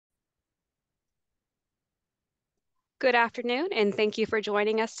Good afternoon, and thank you for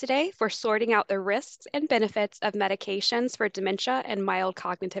joining us today for sorting out the risks and benefits of medications for dementia and mild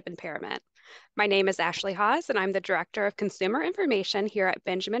cognitive impairment. My name is Ashley Hawes, and I'm the Director of Consumer Information here at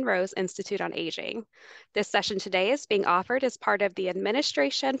Benjamin Rose Institute on Aging. This session today is being offered as part of the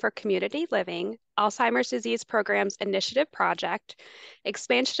Administration for Community Living Alzheimer's Disease Program's Initiative Project,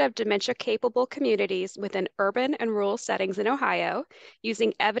 Expansion of Dementia-Capable Communities within Urban and Rural Settings in Ohio,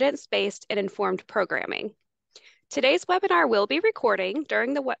 using evidence-based and informed programming. Today's webinar will be recorded.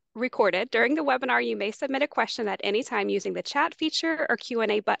 During the webinar, you may submit a question at any time using the chat feature or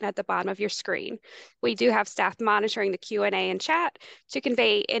Q&A button at the bottom of your screen. We do have staff monitoring the Q&A and chat to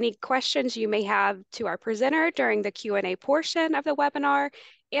convey any questions you may have to our presenter during the Q&A portion of the webinar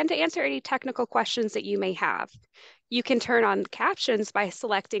and to answer any technical questions that you may have. You can turn on captions by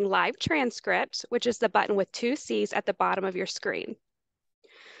selecting Live Transcript, which is the button with 2 C's at the bottom of your screen.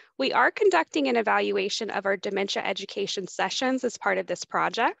 We are conducting an evaluation of our dementia education sessions as part of this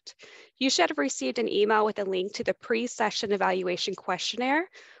project. You should have received an email with a link to the pre-session evaluation questionnaire,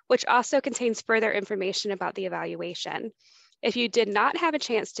 which also contains further information about the evaluation. If you did not have a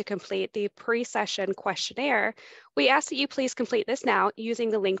chance to complete the pre-session questionnaire, we ask that you please complete this now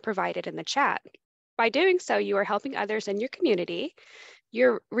using the link provided in the chat. By doing so, you are helping others in your community.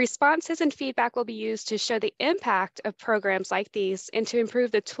 Your responses and feedback will be used to show the impact of programs like these and to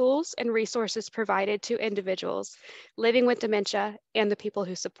improve the tools and resources provided to individuals living with dementia and the people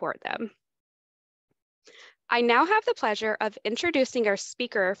who support them. I now have the pleasure of introducing our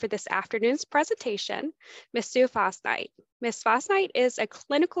speaker for this afternoon's presentation, Ms. Sue Fosnight. Ms. Fosnight is a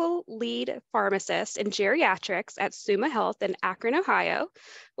clinical lead pharmacist in geriatrics at Summa Health in Akron, Ohio,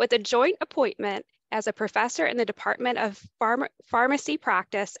 with a joint appointment as a professor in the Department of Pharmacy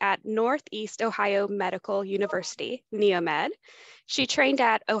Practice at Northeast Ohio Medical University, NeoMed. She trained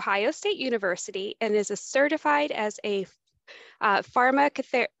at Ohio State University and is certified as a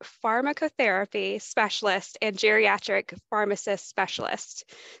pharmacotherapy specialist and geriatric pharmacist specialist.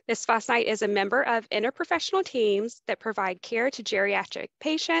 Ms. Fosnight is a member of interprofessional teams that provide care to geriatric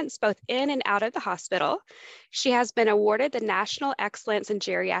patients both in and out of the hospital. She has been awarded the National Excellence in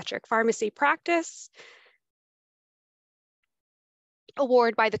Geriatric Pharmacy Practice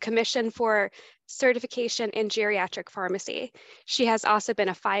Award by the Commission for Certification in Geriatric Pharmacy. She has also been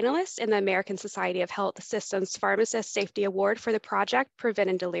a finalist in the American Society of Health Systems Pharmacist Safety Award for the project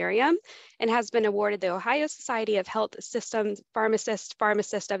Preventing Delirium and has been awarded the Ohio Society of Health Systems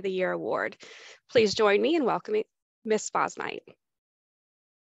Pharmacist of the Year Award. Please join me in welcoming Ms. Fosnight.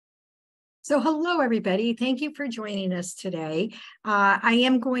 So hello, everybody. Thank you for joining us today. I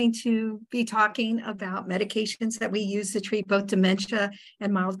am going to be talking about medications that we use to treat both dementia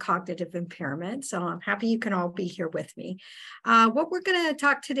and mild cognitive impairment. So I'm happy you can all be here with me. What we're going to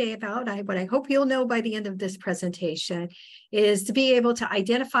talk today about, what I hope you'll know by the end of this presentation, is to be able to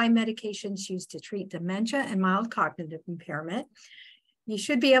identify medications used to treat dementia and mild cognitive impairment. You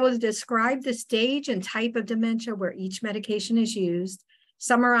should be able to describe the stage and type of dementia where each medication is used,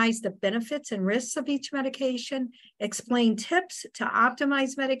 summarize the benefits and risks of each medication, explain tips to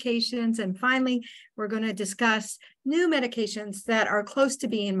optimize medications, and finally, we're going to discuss new medications that are close to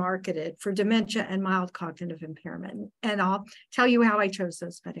being marketed for dementia and mild cognitive impairment. And I'll tell you how I chose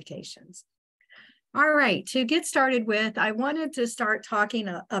those medications. All right, to get started with, I wanted to start talking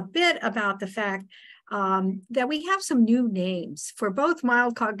a bit about the fact that we have some new names for both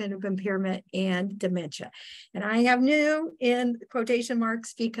mild cognitive impairment and dementia. And I have new in quotation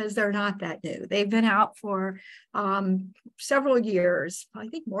marks because they're not that new. They've been out for several years, I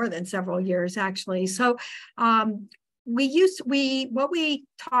think more than several years actually. So what we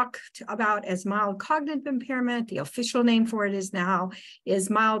talk about as mild cognitive impairment, the official name for it is mild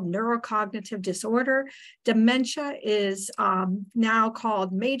neurocognitive disorder. Dementia is now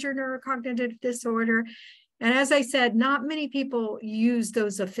called major neurocognitive disorder. And as I said, not many people use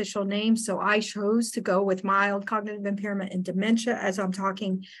those official names, so I chose to go with mild cognitive impairment and dementia as I'm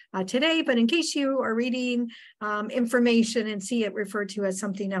talking today. But in case you are reading information and see it referred to as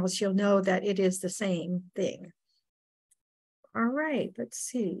something else, you'll know that it is the same thing. All right, let's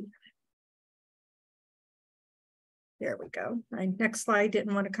see. There we go. My next slide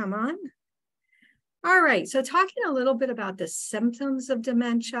didn't want to come on. All right, so talking a little bit about the symptoms of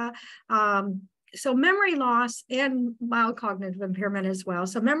dementia. So memory loss and mild cognitive impairment as well.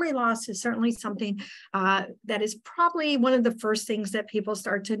 So memory loss is certainly something that is probably one of the first things that people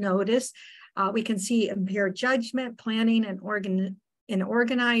start to notice. We can see impaired judgment, planning, and in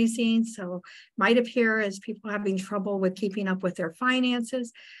organizing, so might appear as people having trouble with keeping up with their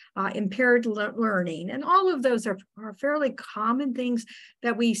finances, impaired learning, and all of those are fairly common things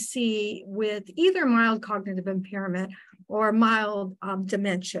that we see with either mild cognitive impairment or mild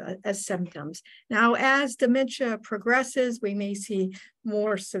dementia as symptoms. Now, as dementia progresses, we may see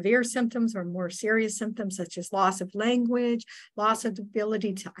more severe symptoms or more serious symptoms such as loss of language, loss of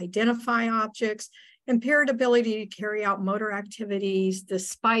ability to identify objects, impaired ability to carry out motor activities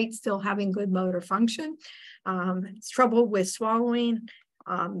despite still having good motor function, trouble with swallowing,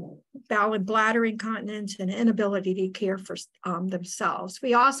 bowel and bladder incontinence, and inability to care for themselves.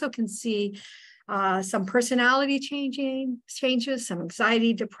 We also can see some personality changes, some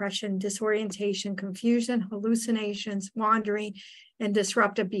anxiety, depression, disorientation, confusion, hallucinations, wandering, and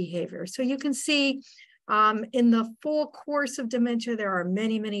disruptive behavior. So you can see in the full course of dementia, there are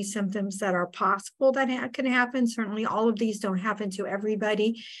many, many symptoms that are possible that can happen. Certainly all of these don't happen to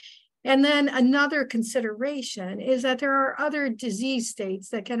everybody. And then another consideration is that there are other disease states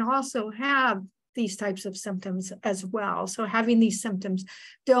that can also have these types of symptoms as well. So having these symptoms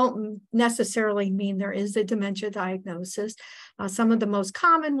don't necessarily mean there is a dementia diagnosis. Some of the most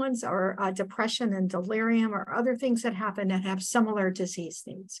common ones are depression and delirium or other things that happen that have similar disease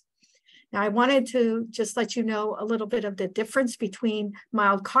states. Now, I wanted to just let you know a little bit of the difference between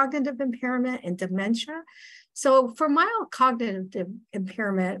mild cognitive impairment and dementia. So for mild cognitive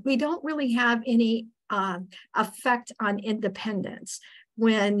impairment, we don't really have any effect on independence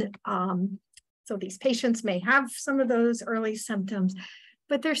when so these patients may have some of those early symptoms,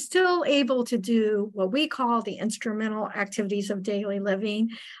 but they're still able to do what we call the instrumental activities of daily living.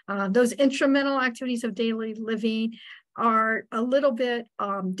 Those instrumental activities of daily living are a little bit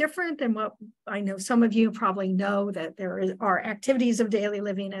different than what I know some of you probably know, that there are activities of daily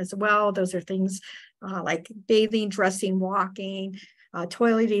living as well. Those are things like bathing, dressing, walking,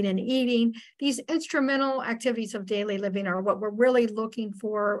 toileting, and eating. These instrumental activities of daily living are what we're really looking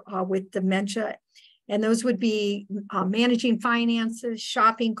for with dementia. And those would be managing finances,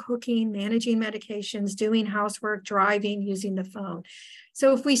 shopping, cooking, managing medications, doing housework, driving, using the phone.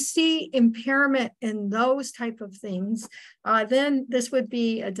 So if we see impairment in those type of things, then this would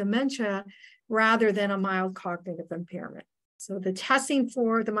be a dementia rather than a mild cognitive impairment. So the testing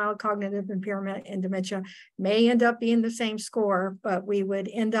for the mild cognitive impairment and dementia may end up being the same score, but we would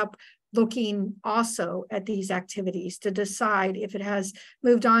end up looking also at these activities to decide if it has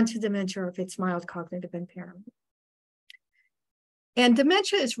moved on to dementia or if it's mild cognitive impairment. And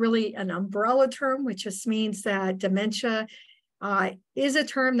dementia is really an umbrella term, which just means that dementia is a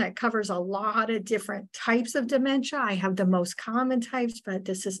term that covers a lot of different types of dementia. I have the most common types, but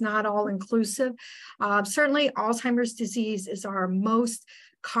this is not all inclusive. Certainly Alzheimer's disease is our most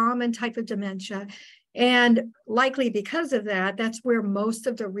common type of dementia. And likely because of that, that's where most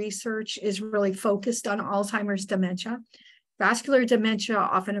of the research is really focused on Alzheimer's dementia. Vascular dementia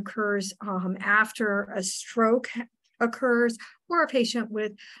often occurs after a stroke occurs or a patient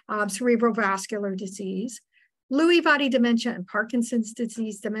with cerebrovascular disease. Lewy body dementia and Parkinson's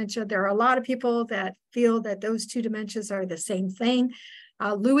disease dementia. There are a lot of people that feel that those two dementias are the same thing.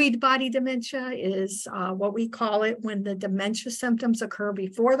 Lewy body dementia is what we call it when the dementia symptoms occur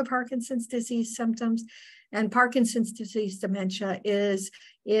before the Parkinson's disease symptoms. And Parkinson's disease dementia is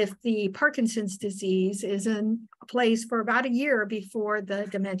if the Parkinson's disease is in place for about a year before the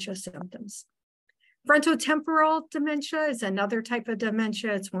dementia symptoms. Frontotemporal dementia is another type of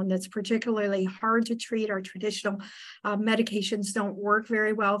dementia. It's one that's particularly hard to treat. Our traditional medications don't work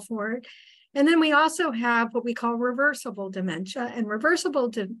very well for it. And then we also have what we call reversible dementia. And reversible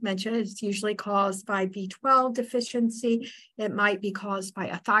dementia is usually caused by B12 deficiency. It might be caused by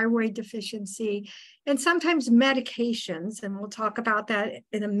a thyroid deficiency. And sometimes medications, and we'll talk about that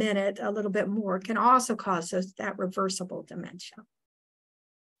in a minute a little bit more, can also cause that reversible dementia.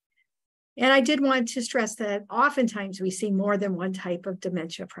 And I did want to stress that oftentimes we see more than one type of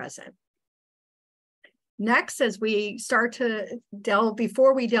dementia present. Next, as we start to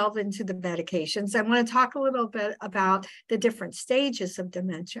before we delve into the medications, I want to talk a little bit about the different stages of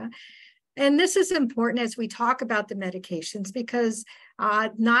dementia. And this is important as we talk about the medications because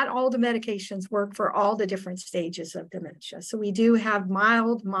not all the medications work for all the different stages of dementia. So we do have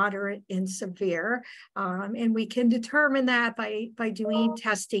mild, moderate, and severe. And we can determine that by doing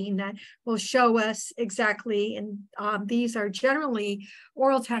testing that will show us exactly. And these are generally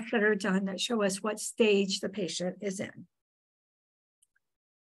oral tests that are done that show us what stage the patient is in.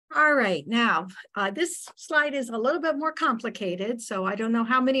 All right, now this slide is a little bit more complicated, so I don't know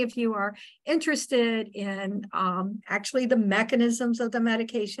how many of you are interested in actually the mechanisms of the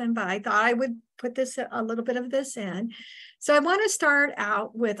medication, but I thought I would put a little bit of this in. So I want to start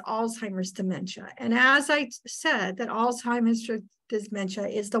out with Alzheimer's dementia. And as I said, that Alzheimer's dementia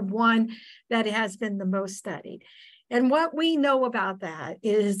is the one that has been the most studied. And what we know about that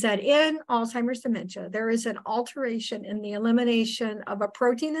is that in Alzheimer's dementia, there is an alteration in the elimination of a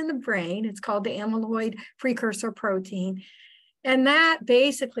protein in the brain. It's called the amyloid precursor protein. And that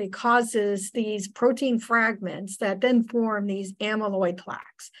basically causes these protein fragments that then form these amyloid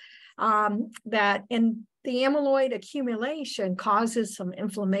plaques. The amyloid accumulation causes some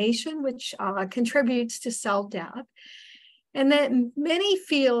inflammation, which contributes to cell death. And then many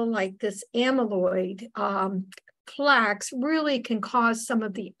feel like this amyloid plaques really can cause some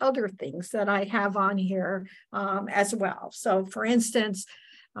of the other things that I have on here as well. So for instance,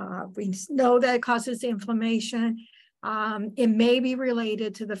 we know that it causes inflammation. It may be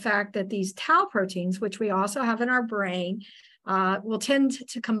related to the fact that these tau proteins, which we also have in our brain, will tend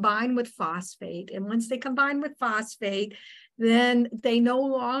to combine with phosphate. And once they combine with phosphate, then they no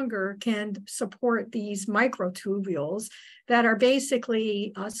longer can support these microtubules that are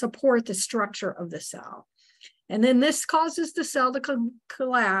basically support the structure of the cell. And then this causes the cell to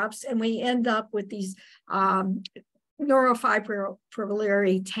collapse, and we end up with these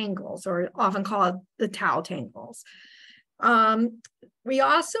neurofibrillary tangles, or often called the tau tangles. We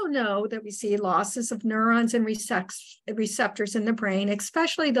also know that we see losses of neurons and receptors in the brain,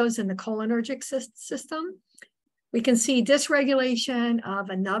 especially those in the cholinergic system. We can see dysregulation of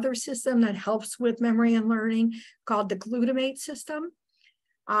another system that helps with memory and learning called the glutamate system.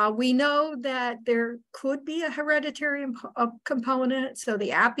 We know that there could be a hereditary component, so the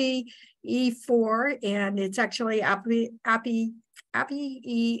APE4, and it's actually APE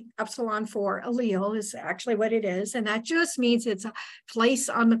epsilon-4 allele is actually what it is, and that just means it's a place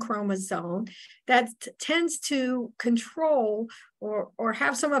on the chromosome that tends to control or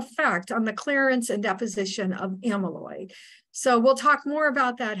have some effect on the clearance and deposition of amyloid. So we'll talk more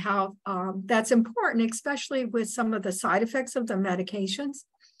about that, how that's important, especially with some of the side effects of the medications.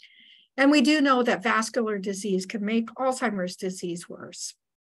 And we do know that vascular disease can make Alzheimer's disease worse.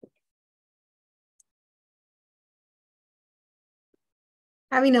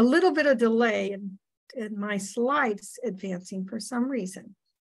 Having a little bit of delay in my slides advancing for some reason.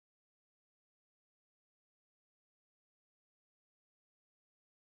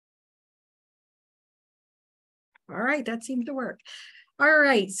 All right, that seemed to work. All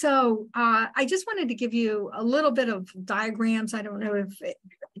right, so I just wanted to give you a little bit of diagrams. I don't know if,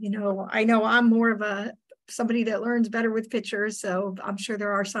 I know I'm more of somebody that learns better with pictures, so I'm sure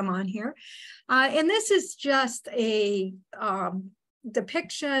there are some on here. And this is just a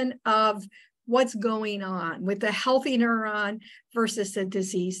depiction of what's going on with the healthy neuron versus a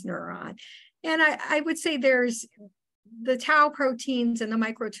diseased neuron. And I would say there's the tau proteins and the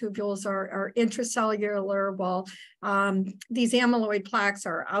microtubules are intracellular, while these amyloid plaques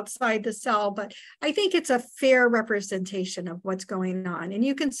are outside the cell, but I think it's a fair representation of what's going on. And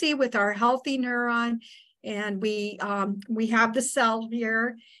you can see with our healthy neuron, and we have the cell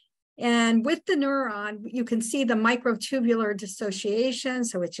here, and with the neuron, you can see the microtubular dissociation,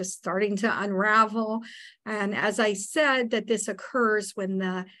 so it's just starting to unravel. And as I said, that this occurs when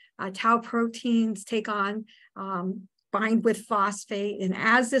the tau proteins take on bind with phosphate. And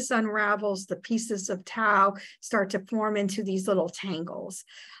as this unravels, the pieces of tau start to form into these little tangles.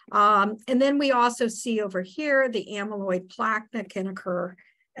 And then we also see over here the amyloid plaque that can occur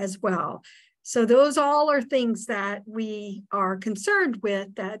as well. So those all are things that we are concerned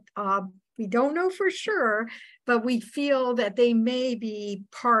with that we don't know for sure, but we feel that they may be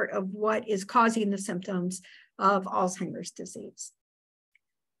part of what is causing the symptoms of Alzheimer's disease.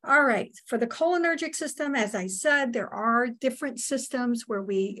 All right, for the cholinergic system, as I said, there are different systems where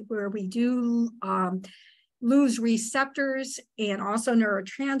we do lose receptors and also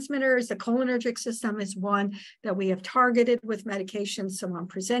neurotransmitters. The cholinergic system is one that we have targeted with medications, so I'm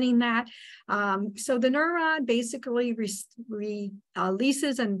presenting that. So the neuron basically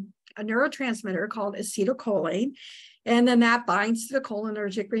releases a neurotransmitter called acetylcholine, and then that binds to the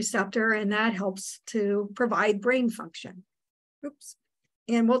cholinergic receptor, and that helps to provide brain function. Oops.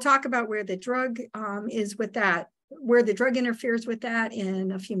 And we'll talk about where the drug is with that, where the drug interferes with that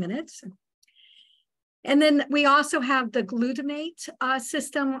in a few minutes. And then we also have the glutamate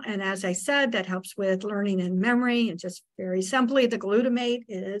system. And as I said, that helps with learning and memory. And just very simply, the glutamate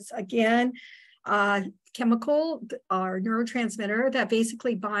is, again, chemical or neurotransmitter that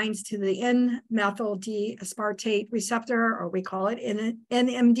basically binds to the N-methyl D-aspartate receptor, or we call it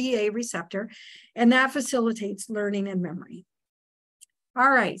NMDA receptor, and that facilitates learning and memory.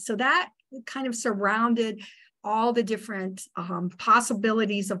 All right, so that kind of surrounded all the different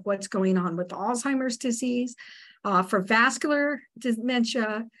possibilities of what's going on with Alzheimer's disease. For vascular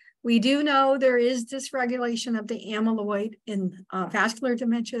dementia, we do know there is dysregulation of the amyloid in vascular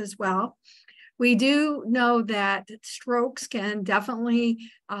dementia as well. We do know that strokes can definitely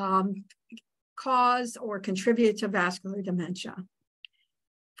cause or contribute to vascular dementia.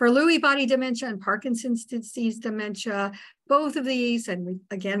 For Lewy body dementia and Parkinson's disease dementia, both of these, and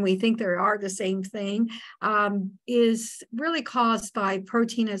we think they are the same thing, is really caused by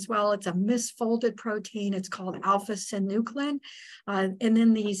protein as well. It's a misfolded protein. It's called alpha-synuclein. And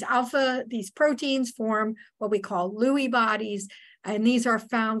then these proteins form what we call Lewy bodies. And these are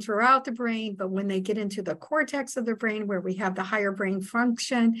found throughout the brain, but when they get into the cortex of the brain, where we have the higher brain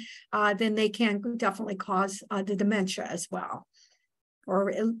function, then they can definitely cause the dementia as well.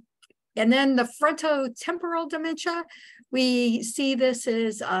 And then the frontotemporal dementia, we see this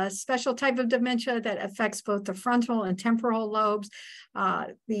as a special type of dementia that affects both the frontal and temporal lobes.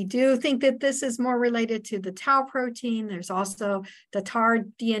 We do think that this is more related to the tau protein. There's also the TAR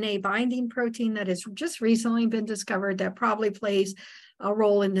DNA binding protein that has just recently been discovered that probably plays a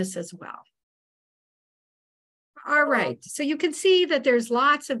role in this as well. All right, so you can see that there's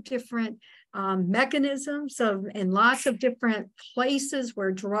lots of different mechanisms and lots of different places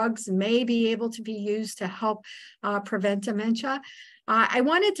where drugs may be able to be used to help prevent dementia. I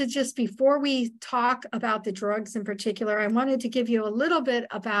wanted to just, before we talk about the drugs in particular, I wanted to give you a little bit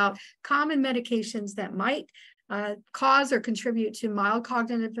about common medications that might cause or contribute to mild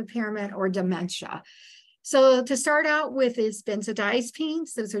cognitive impairment or dementia. So to start out with is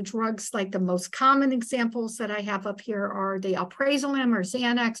benzodiazepines. Those are drugs, like the most common examples that I have up here are the alprazolam or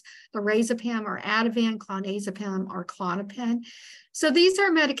Xanax, lorazepam or Ativan, clonazepam or Klonopin. So these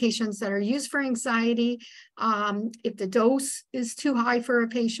are medications that are used for anxiety. If the dose is too high for a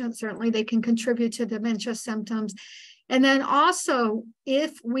patient, certainly they can contribute to dementia symptoms. And then also,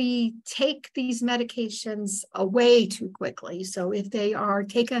 if we take these medications away too quickly, so if they are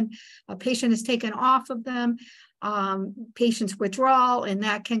taken, a patient is taken off of them, patients withdrawal, and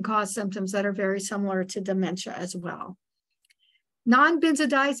that can cause symptoms that are very similar to dementia as well.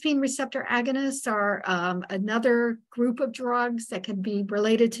 Non-benzodiazepine receptor agonists are another group of drugs that can be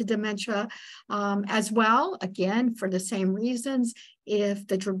related to dementia as well, again, for the same reasons. If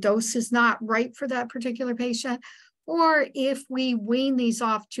the dose is not right for that particular patient, or if we wean these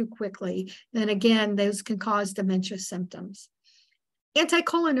off too quickly, then again, those can cause dementia symptoms.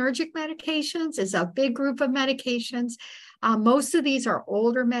 Anticholinergic medications is a big group of medications. Most of these are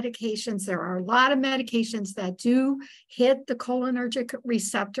older medications. There are a lot of medications that do hit the cholinergic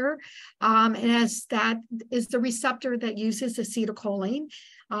receptor, and as that is the receptor that uses acetylcholine.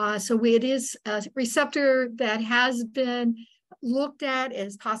 So it is a receptor that has been looked at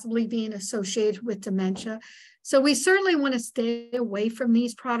as possibly being associated with dementia. So we certainly want to stay away from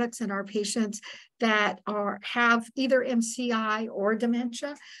these products in our patients that have either MCI or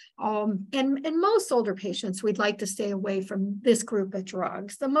dementia. And most older patients, we'd like to stay away from this group of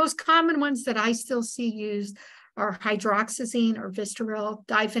drugs. The most common ones that I still see used are hydroxyzine or Vistaril,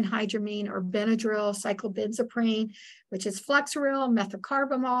 diphenhydramine or Benadryl, cyclobenzaprine, which is Flexeril,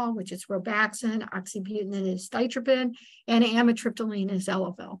 methocarbamol, which is Robaxin, oxybutynin is Ditropin, and amitriptyline is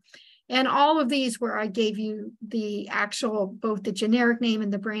Elavil. And all of these, where I gave you the actual, both the generic name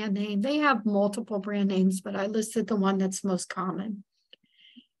and the brand name, they have multiple brand names, but I listed the one that's most common.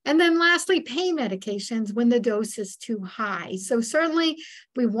 And then lastly, pain medications when the dose is too high. So certainly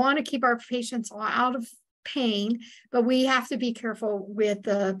we want to keep our patients out of pain, but we have to be careful with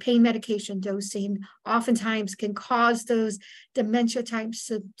the pain medication dosing. Oftentimes can cause those dementia types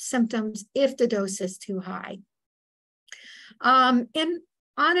of symptoms if the dose is too high. And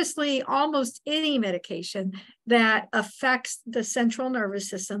honestly, almost any medication that affects the central nervous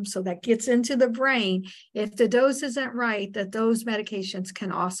system, so that gets into the brain, if the dose isn't right, that those medications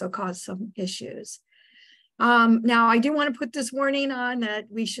can also cause some issues. Now, I do want to put this warning on that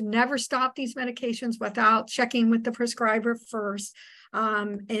we should never stop these medications without checking with the prescriber first.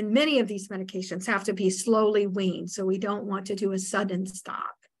 And many of these medications have to be slowly weaned, so we don't want to do a sudden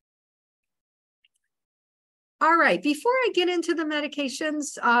stop. All right, before I get into the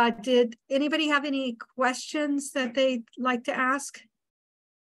medications, did anybody have any questions that they'd like to ask?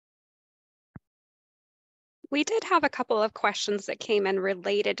 We did have a couple of questions that came in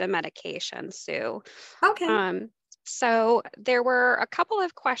related to medication, Sue. Okay. So there were a couple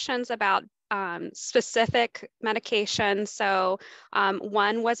of questions about specific medications. So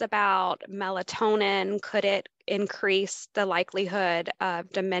one was about melatonin. Could it increase the likelihood of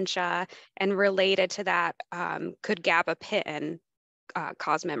dementia? And related to that, could gabapentin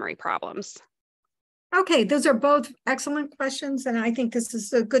cause memory problems? Okay, those are both excellent questions, and I think this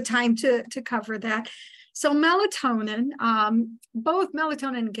is a good time to cover that. So melatonin, both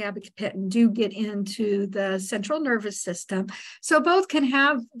melatonin and gabapentin do get into the central nervous system. So both can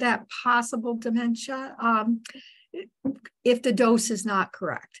have that possible dementia if the dose is not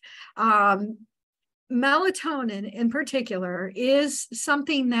correct. Melatonin in particular is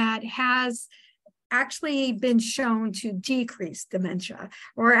something that has actually been shown to decrease dementia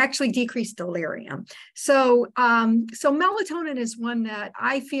or actually decrease delirium. So melatonin is one that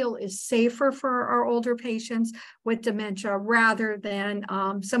I feel is safer for our older patients with dementia rather than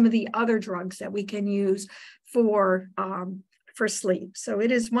some of the other drugs that we can use for sleep. So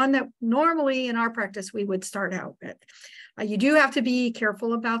it is one that normally in our practice we would start out with. You do have to be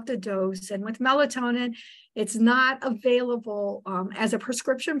careful about the dose, and with melatonin, it's not available as a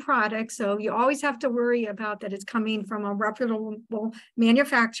prescription product. So you always have to worry about that it's coming from a reputable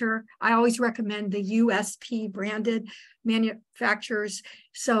manufacturer. I always recommend the USP branded manufacturers.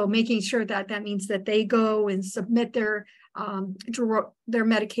 So making sure that that means that they go and submit their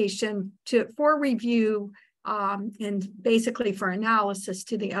medication for review and basically for analysis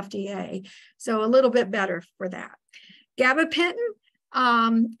to the FDA. So a little bit better for that. Gabapentin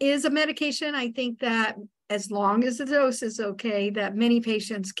is a medication, I think, that as long as the dose is okay, that many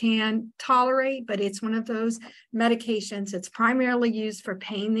patients can tolerate, but it's one of those medications. It's primarily used for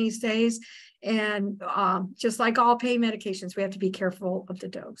pain these days. And just like all pain medications, we have to be careful of the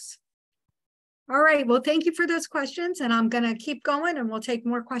dose. All right, well, thank you for those questions, and I'm going to keep going, and we'll take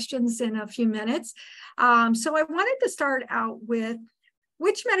more questions in a few minutes. So I wanted to start out with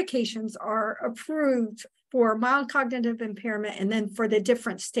which medications are approved for mild cognitive impairment and then for the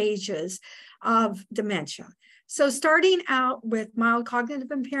different stages of dementia. So starting out with mild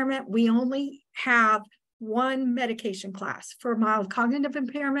cognitive impairment, we only have one medication class for mild cognitive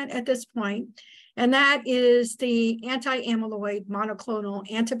impairment at this point, and that is the anti-amyloid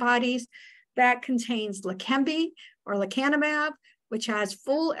monoclonal antibodies. That contains Leqembi or lecanemab, which has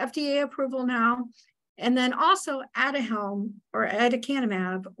full FDA approval now, and then also Aduhelm or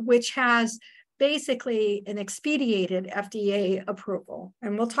aducanumab, which has basically an expedited FDA approval.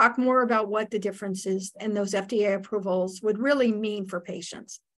 And we'll talk more about what the differences in those FDA approvals would really mean for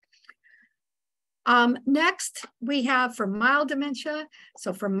patients. Next, we have for mild dementia.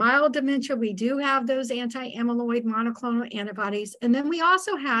 So for mild dementia, we do have those anti-amyloid monoclonal antibodies. And then we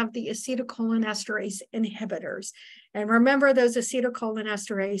also have the acetylcholinesterase inhibitors. And remember, those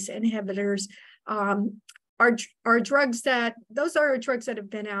acetylcholinesterase inhibitors are drugs that have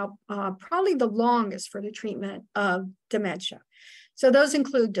been out probably the longest for the treatment of dementia. So those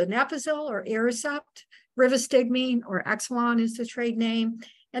include donepezil or Aricept, rivastigmine or Exelon is the trade name.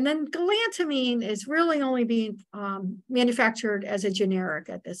 And then galantamine is really only being manufactured as a generic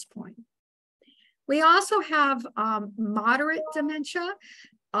at this point. We also have moderate dementia.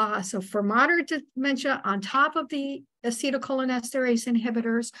 So for moderate dementia, on top of the acetylcholinesterase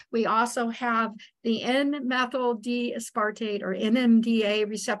inhibitors, we also have the N-methyl D-aspartate or NMDA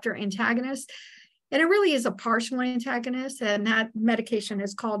receptor antagonist. And it really is a partial antagonist, and that medication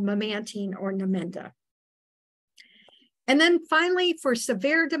is called memantine or Namenda. And then finally, for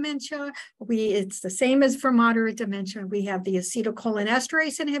severe dementia, it's the same as for moderate dementia. We have the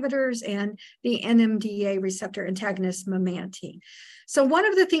acetylcholinesterase inhibitors and the NMDA receptor antagonist memantine. So one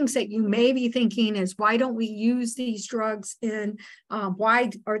of the things that you may be thinking is, why don't we use these drugs why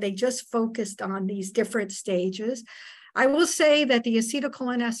are they just focused on these different stages? I will say that the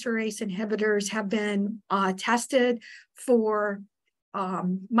acetylcholinesterase inhibitors have been tested for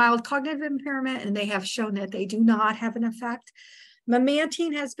mild cognitive impairment, and they have shown that they do not have an effect.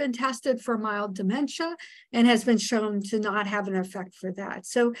 Memantine has been tested for mild dementia and has been shown to not have an effect for that.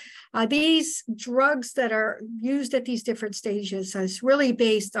 So these drugs that are used at these different stages is really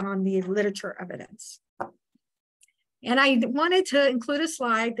based on the literature evidence. And I wanted to include a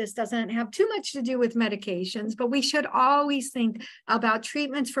slide. This doesn't have too much to do with medications, but we should always think about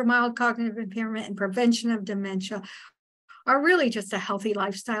treatments for mild cognitive impairment and prevention of dementia are really just a healthy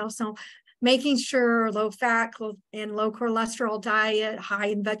lifestyle. So making sure low fat and low cholesterol diet, high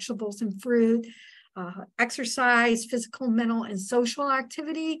in vegetables and fruit, exercise, physical, mental, and social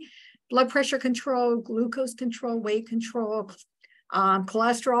activity, blood pressure control, glucose control, weight control,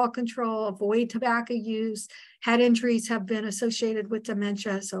 cholesterol control, avoid tobacco use. Head injuries have been associated with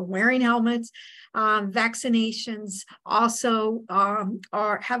dementia, so wearing helmets. Vaccinations also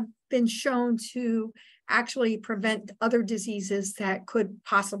have been shown to actually prevent other diseases that could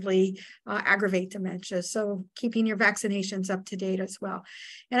possibly aggravate dementia. So keeping your vaccinations up to date as well.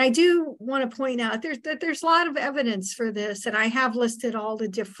 And I do want to point out there's a lot of evidence for this, and I have listed all the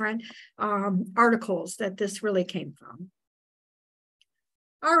different articles that this really came from.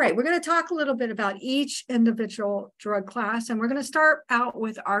 All right, we're going to talk a little bit about each individual drug class, and we're going to start out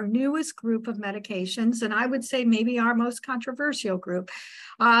with our newest group of medications, and I would say maybe our most controversial group.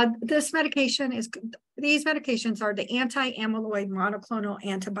 These medications are the anti-amyloid monoclonal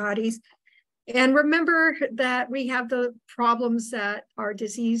antibodies. And remember that we have the problems that our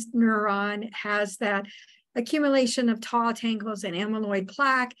diseased neuron has that accumulation of tau tangles and amyloid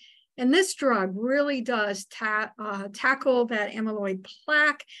plaque. And this drug really does tackle that amyloid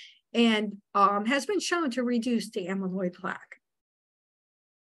plaque and has been shown to reduce the amyloid plaque.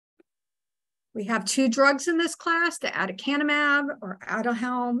 We have two drugs in this class, the aducanumab or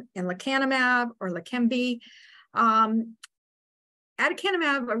Aduhelm and lecanemab or Leqembi. Aducanumab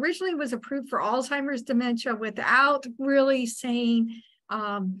originally was approved for Alzheimer's dementia without really saying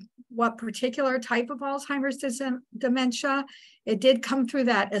what particular type of Alzheimer's dementia. It did come through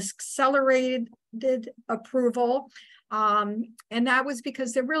that accelerated approval. And that was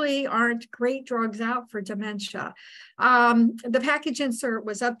because there really aren't great drugs out for dementia. The package insert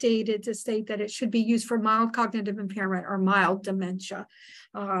was updated to state that it should be used for mild cognitive impairment or mild dementia.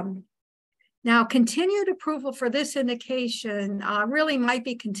 Now, continued approval for this indication really might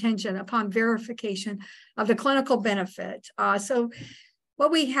be contingent upon verification of the clinical benefit. So what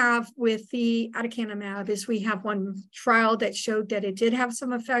we have with the aducanumab is we have one trial that showed that it did have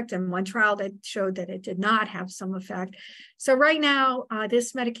some effect and one trial that showed that it did not have some effect. So right now,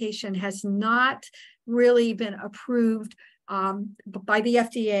 this medication has not really been approved by the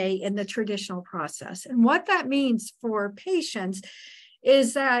FDA in the traditional process. And what that means for patients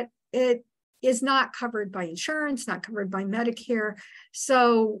is that it is not covered by insurance, not covered by Medicare.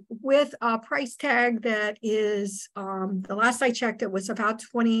 So with a price tag that is, the last I checked, it was about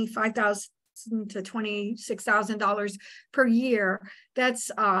 $25,000 to $26,000 per year. That's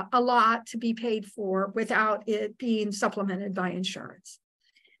a lot to be paid for without it being supplemented by insurance.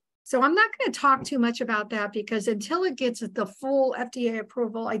 So I'm not going to talk too much about that because until it gets the full FDA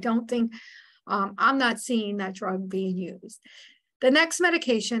approval, I don't think, I'm not seeing that drug being used. The next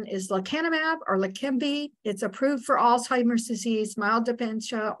medication is lecanemab or Leqembi. It's approved for Alzheimer's disease, mild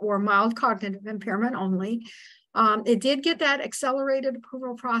dementia, or mild cognitive impairment only. It did get that accelerated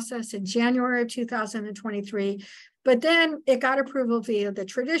approval process in January of 2023, but then it got approval via the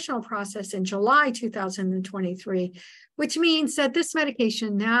traditional process in July 2023, which means that this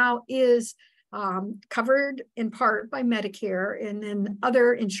medication now is covered in part by Medicare, and then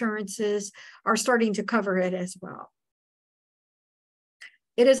other insurances are starting to cover it as well.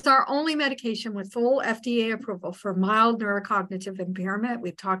 It is our only medication with full FDA approval for mild neurocognitive impairment.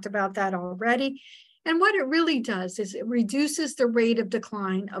 We've talked about that already. And what it really does is it reduces the rate of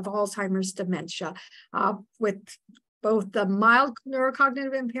decline of Alzheimer's dementia with both the mild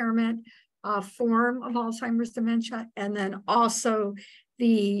neurocognitive impairment form of Alzheimer's dementia and then also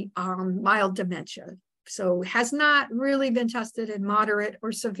the mild dementia. So has not really been tested in moderate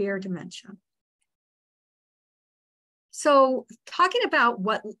or severe dementia. So talking about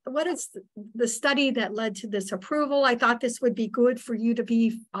what is the study that led to this approval, I thought this would be good for you to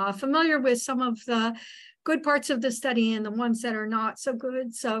be familiar with some of the good parts of the study and the ones that are not so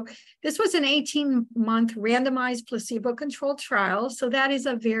good. So this was an 18-month randomized placebo-controlled trial. So that is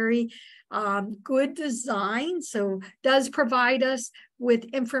a very good design. So does provide us with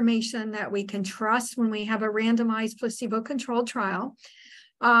information that we can trust when we have a randomized placebo-controlled trial.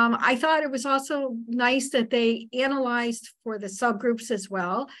 I thought it was also nice that they analyzed for the subgroups as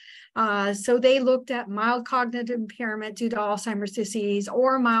well. So they looked at mild cognitive impairment due to Alzheimer's disease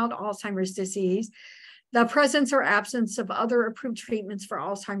or mild Alzheimer's disease, the presence or absence of other approved treatments for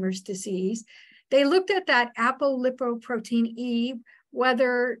Alzheimer's disease. They looked at that apolipoprotein E,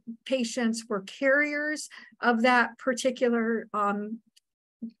 whether patients were carriers of that particular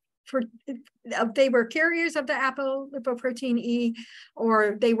they were carriers of the apolipoprotein E,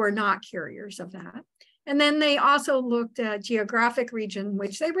 or they were not carriers of that. And then they also looked at geographic region,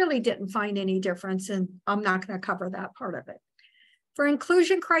 which they really didn't find any difference, and I'm not going to cover that part of it. For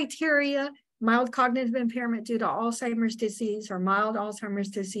inclusion criteria, mild cognitive impairment due to Alzheimer's disease or mild Alzheimer's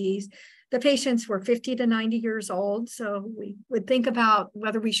disease, the patients were 50 to 90 years old. So we would think about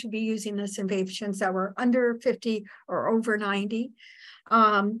whether we should be using this in patients that were under 50 or over 90.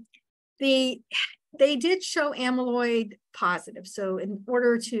 They did show amyloid positive. So in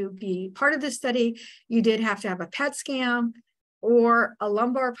order to be part of the study, you did have to have a PET scan. or a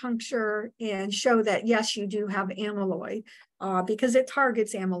lumbar puncture and show that, yes, you do have amyloid, because it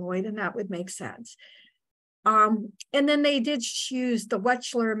targets amyloid, and that would make sense. And then they did use the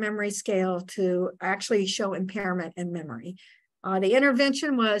Wechsler memory scale to actually show impairment in memory. The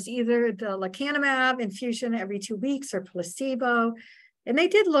intervention was either the lecanemab infusion every 2 weeks or placebo. And they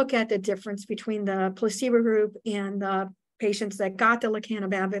did look at the difference between the placebo group and the patients that got the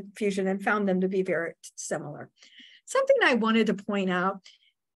lecanemab infusion and found them to be very similar. Something I wanted to point out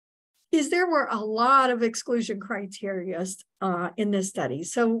is there were a lot of exclusion criteria in this study.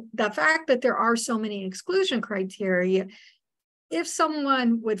 So the fact that there are so many exclusion criteria, if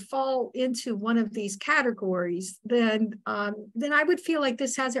someone would fall into one of these categories, then I would feel like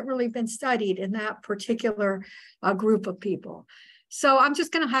this hasn't really been studied in that particular group of people. So I'm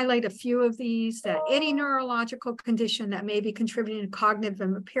just going to highlight a few of these, that any neurological condition that may be contributing to cognitive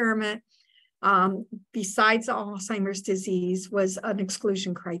impairment besides Alzheimer's disease was an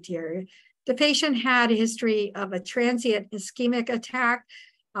exclusion criteria. The patient had a history of a transient ischemic attack.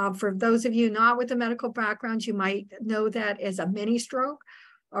 For those of you not with a medical background, you might know that as a mini stroke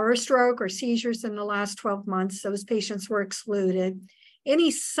or a stroke or seizures in the last 12 months. Those patients were excluded.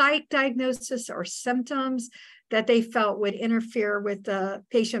 Any psych diagnosis or symptoms that they felt would interfere with the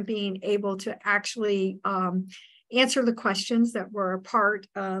patient being able to actually answer the questions that were a part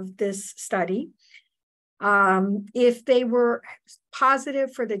of this study. If they were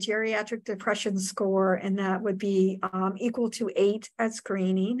positive for the geriatric depression score, and that would be equal to 8 at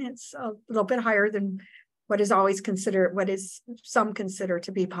screening, it's a little bit higher than what is always considered, what is some consider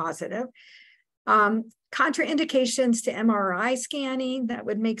to be positive. Contraindications to MRI scanning, that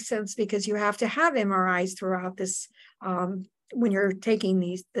would make sense because you have to have MRIs throughout this when you're taking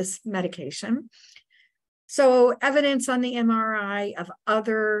this medication. So evidence on the MRI of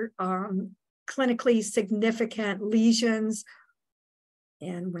other clinically significant lesions.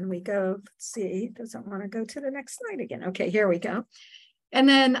 And when we go, let's see, doesn't want to go to the next slide again. Okay, here we go. And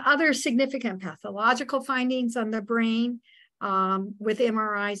then other significant pathological findings on the brain with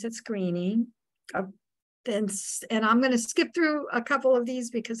MRIs at screening. And I'm going to skip through a couple of these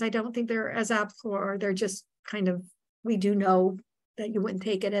because I don't think they're as applicable, or they're just kind of, we do know that you wouldn't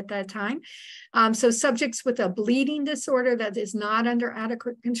take it at that time. So subjects with a bleeding disorder that is not under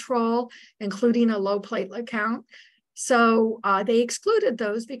adequate control, including a low platelet count. So they excluded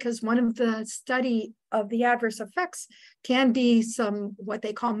those because one of the study of the adverse effects can be some what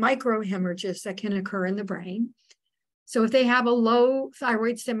they call microhemorrhages that can occur in the brain. So if they have a low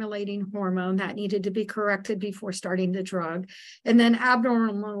thyroid stimulating hormone, that needed to be corrected before starting the drug, and then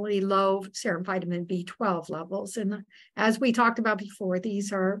abnormally low serum vitamin B12 levels. And as we talked about before,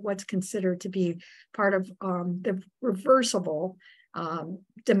 these are what's considered to be part of the reversible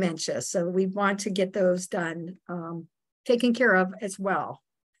dementia. So we want to get those done, taken care of as well.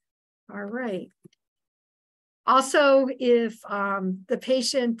 All right. Also, if the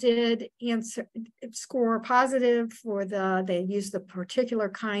patient did score positive for they used the particular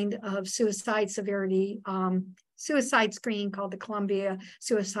kind of suicide severity suicide screen called the Columbia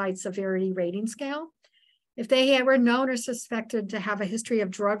Suicide Severity Rating Scale. If they were known or suspected to have a history of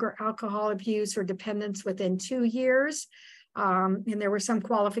drug or alcohol abuse or dependence within 2 years, and there were some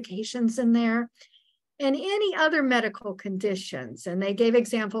qualifications in there, and any other medical conditions. And they gave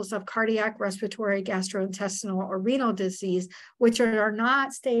examples of cardiac, respiratory, gastrointestinal, or renal disease, which are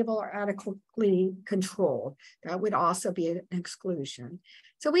not stable or adequately controlled. That would also be an exclusion.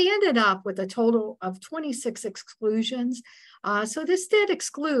 So we ended up with a total of 26 exclusions. So this did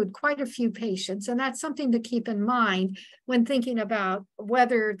exclude quite a few patients, and that's something to keep in mind when thinking about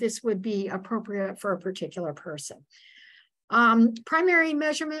whether this would be appropriate for a particular person. Primary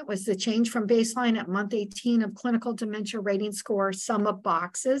measurement was the change from baseline at month 18 of clinical dementia rating score sum of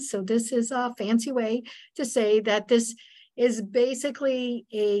boxes. So this is a fancy way to say that this is basically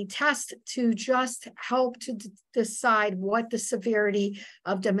a test to just help to decide what the severity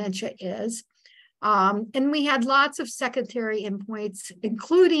of dementia is. And we had lots of secondary endpoints,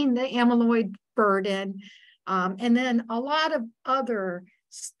 including the amyloid burden, and then a lot of other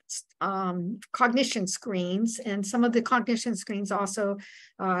cognition screens, and some of the cognition screens also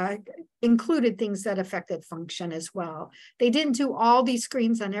included things that affected function as well. They didn't do all these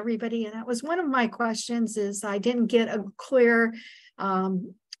screens on everybody, and that was one of my questions, is I didn't get a clear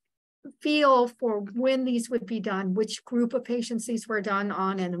feel for when these would be done, which group of patients these were done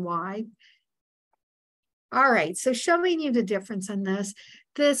on, and why. All right, so showing you the difference in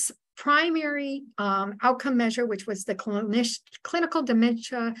this primary outcome measure, which was the clinical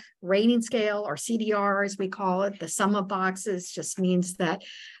dementia rating scale, or CDR as we call it, the sum of boxes just means that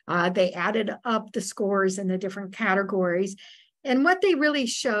they added up the scores in the different categories. And what they really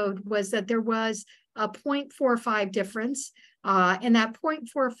showed was that there was a 0.45 difference, and that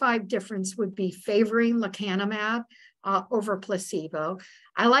 0.45 difference would be favoring lecanemab over placebo.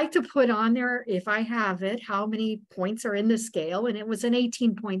 I like to put on there, if I have it, how many points are in the scale, and it was an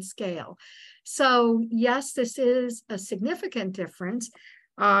 18-point scale. So yes, this is a significant difference.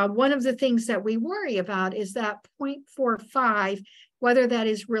 One of the things that we worry about is that 0.45, whether that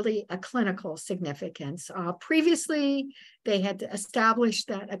is really a clinical significance. Previously, they had established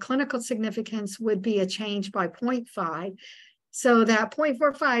that a clinical significance would be a change by 0.5. So that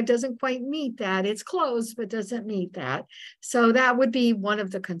 0.45 doesn't quite meet that. It's close, but doesn't meet that. So that would be one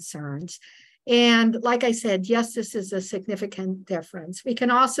of the concerns. And like I said, yes, this is a significant difference. We can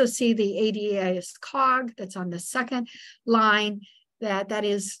also see the ADAS cog that's on the second line. That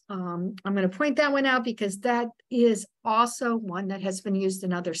is, I'm going to point that one out because that is also one that has been used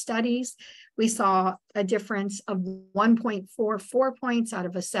in other studies. We saw a difference of 1.44 points out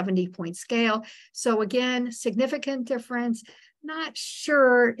of a 70-point scale. So again, significant difference. Not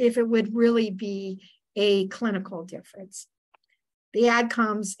sure if it would really be a clinical difference. The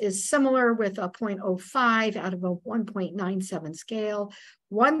ADCOMS is similar with a 0.05 out of a 1.97 scale.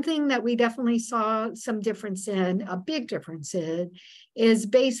 One thing that we definitely saw some difference in, a big difference in, is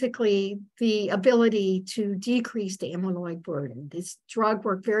basically the ability to decrease the amyloid burden. This drug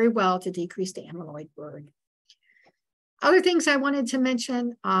worked very well to decrease the amyloid burden. Other things I wanted to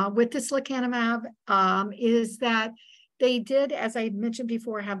mention with this lecanemab is that they did, as I mentioned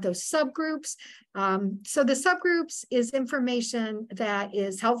before, have those subgroups. So the subgroups is information that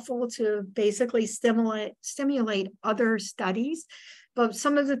is helpful to basically stimulate other studies. But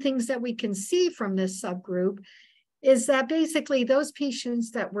some of the things that we can see from this subgroup is that basically those patients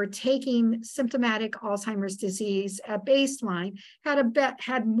that were taking symptomatic Alzheimer's disease at baseline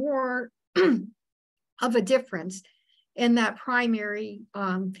had more of a difference in that primary,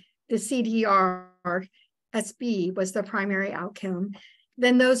 the CDR SB was the primary outcome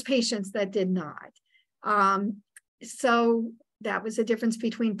than those patients that did not. So that was a difference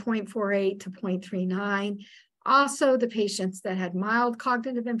between 0.48 to 0.39. Also, the patients that had mild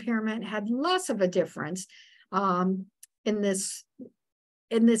cognitive impairment had less of a difference in this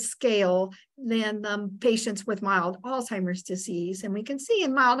scale than patients with mild Alzheimer's disease. And we can see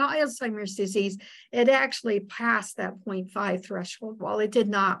in mild Alzheimer's disease, it actually passed that 0.5 threshold, while it did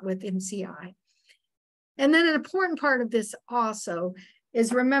not with MCI. And then an important part of this also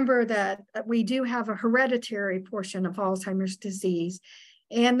is remember that we do have a hereditary portion of Alzheimer's disease.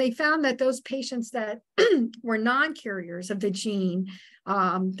 And they found that those patients that were non-carriers of the gene,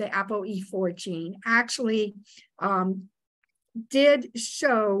 the ApoE4 gene, actually did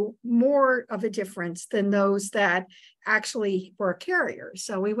show more of a difference than those that actually were carriers.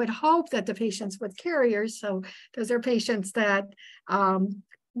 So we would hope that the patients with carriers, so those are patients that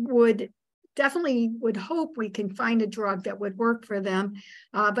would hope we can find a drug that would work for them.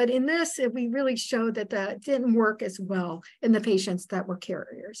 But in this, we really showed that that didn't work as well in the patients that were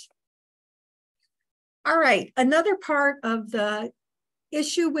carriers. All right, another part of the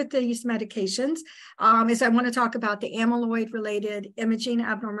issue with these medications is I want to talk about the amyloid-related imaging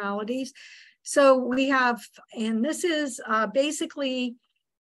abnormalities. So we have, and this is basically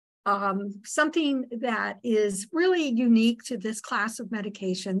something that is really unique to this class of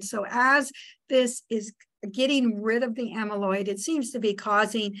medication. So as this is getting rid of the amyloid, it seems to be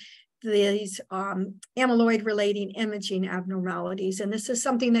causing these amyloid-related imaging abnormalities. And this is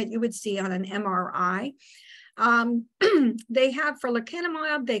something that you would see on an MRI. They have, for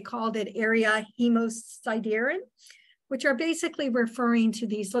lecanemab, they called it area hemosiderin, which are basically referring to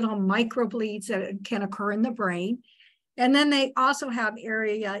these little microbleeds that can occur in the brain. And then they also have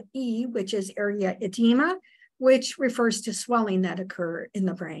area E, which is area edema, which refers to swelling that occur in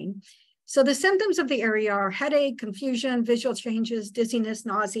the brain. So the symptoms of the area are headache, confusion, visual changes, dizziness,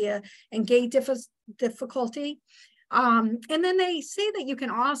 nausea, and gait difficulty. And then they say that you can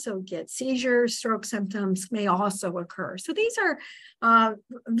also get seizures, stroke symptoms may also occur. So these are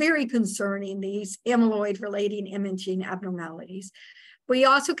very concerning, these amyloid-related imaging abnormalities. We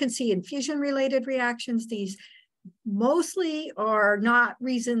also can see infusion-related reactions. These mostly are not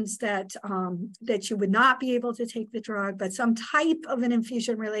reasons that, that you would not be able to take the drug, but some type of an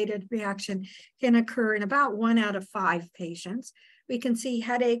infusion-related reaction can occur in about 1 out of 5 patients. We can see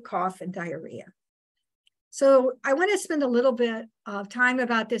headache, cough, and diarrhea. So I want to spend a little bit of time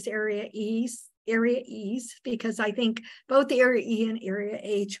about this area E's, because I think both the area E and area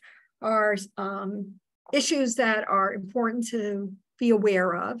H are issues that are important to be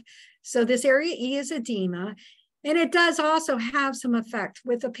aware of. So this area E is edema. And it does also have some effect.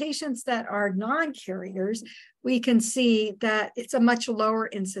 With the patients that are non-carriers, we can see that it's a much lower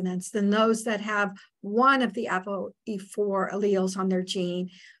incidence than those that have one of the ApoE4 alleles on their gene.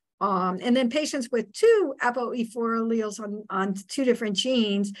 And then patients with two ApoE4 alleles on two different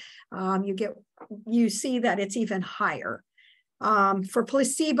genes, you see that it's even higher. For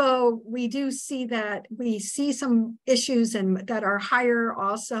placebo, we do see that we see some issues that are higher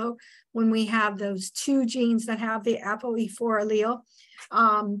also when we have those two genes that have the ApoE4 allele,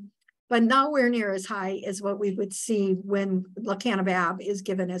 but nowhere near as high as what we would see when lecanemab is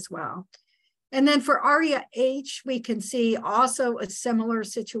given as well. And then for ARIA-H, we can see also a similar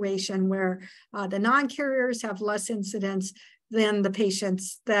situation where the non-carriers have less incidence than the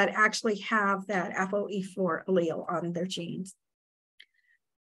patients that actually have that ApoE4 allele on their genes.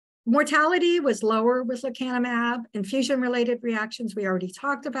 Mortality was lower with lecanemab. Infusion-related reactions we already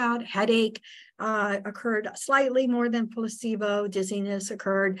talked about. Headache occurred slightly more than placebo. Dizziness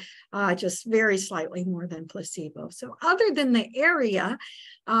occurred just very slightly more than placebo. So other than the ARIA,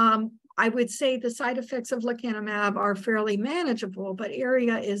 I would say the side effects of lecanemab are fairly manageable, but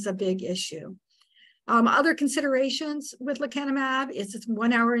ARIA is a big issue. Other considerations with lecanemab is it's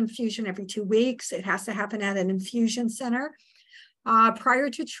 1 hour infusion every 2 weeks. It has to happen at an infusion center. Prior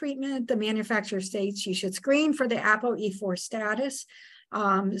to treatment, the manufacturer states you should screen for the ApoE4 status.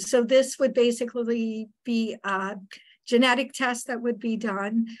 So this would basically be a genetic test that would be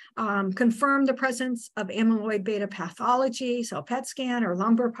done, confirm the presence of amyloid beta pathology, so PET scan or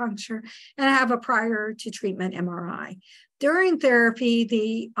lumbar puncture, and have a prior to treatment MRI. During therapy,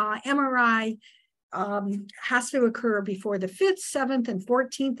 the MRI has to occur before the 5th, 7th, and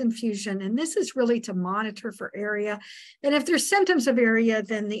 14th infusion. And this is really to monitor for ARIA. And if there's symptoms of ARIA,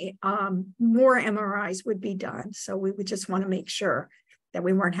 then the more MRIs would be done. So we would just want to make sure that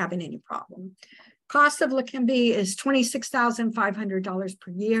we weren't having any problem. Cost of Leqembi is $26,500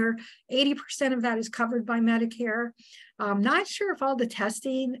 per year. 80% of that is covered by Medicare. I'm not sure if all the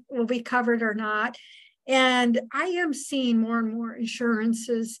testing will be covered or not. And I am seeing more and more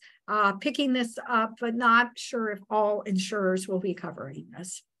insurances picking this up, but not sure if all insurers will be covering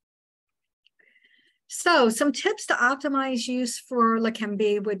this. So some tips to optimize use for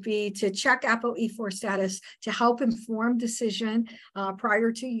Leqembi would be to check ApoE4 status to help inform decision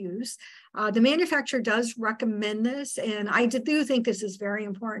prior to use. The manufacturer does recommend this, and I do think this is very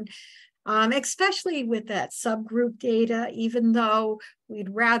important, especially with that subgroup data, even though we'd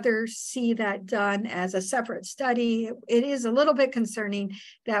rather see that done as a separate study. It is a little bit concerning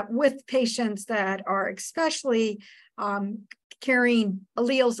that with patients that are especially carrying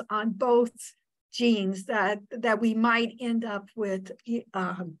alleles on both genes that we might end up with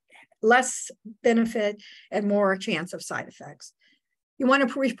less benefit and more chance of side effects. You want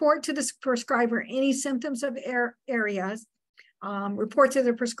to report to the prescriber any symptoms of ARIAs. Report to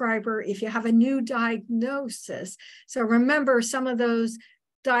the prescriber if you have a new diagnosis. So remember some of those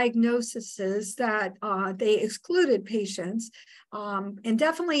diagnoses that they excluded patients. And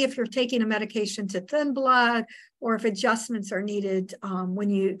definitely if you're taking a medication to thin blood or if adjustments are needed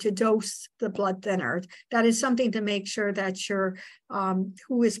to dose the blood thinner, that is something to make sure that your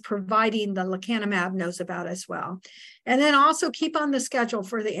who is providing the lecanemab knows about as well. And then also keep on the schedule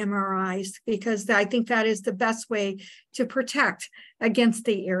for the MRIs, because I think that is the best way to protect against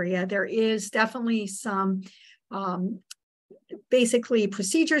the ARIA. There is definitely some basically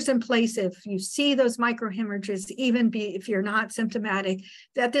procedures in place if you see those microhemorrhages, even if you're not symptomatic,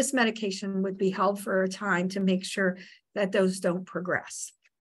 that this medication would be held for a time to make sure that those don't progress.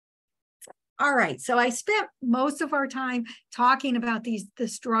 All right, so I spent most of our time talking about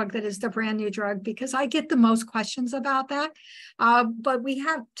this drug that is the brand new drug because I get the most questions about that. But we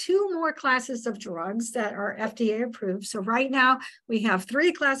have 2 more classes of drugs that are FDA approved. So right now we have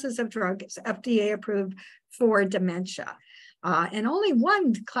 3 classes of drugs FDA approved for dementia. And only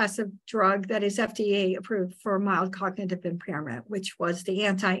 1 class of drug that is FDA approved for mild cognitive impairment, which was the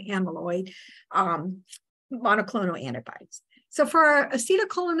anti-amyloid monoclonal antibodies. So for our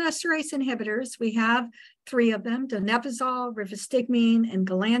acetylcholinesterase inhibitors, we have 3 of them: donepezil, rivastigmine, and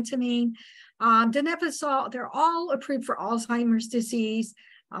galantamine. Donepezil, they're all approved for Alzheimer's disease.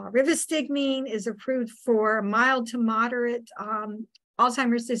 Rivastigmine is approved for mild to moderate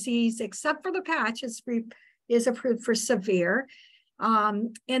Alzheimer's disease, except for the patch is approved for severe.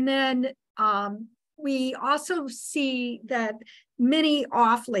 And then we also see that many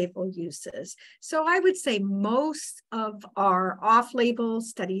off-label uses. So I would say most of our off-label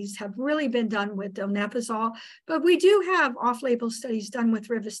studies have really been done with donepezil, but we do have off-label studies done with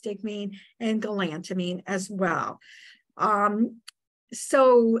rivastigmine and galantamine as well.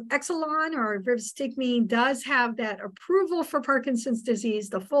 So Exelon or rivastigmine does have that approval for Parkinson's disease,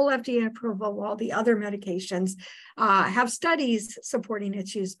 the full FDA approval, while the other medications have studies supporting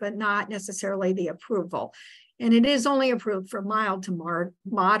its use, but not necessarily the approval. And it is only approved for mild to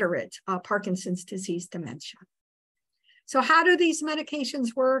moderate Parkinson's disease dementia. So how do these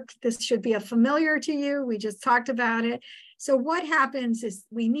medications work? This should be familiar to you. We just talked about it. So what happens is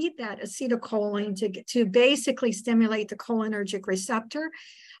we need that acetylcholine to basically stimulate the cholinergic receptor.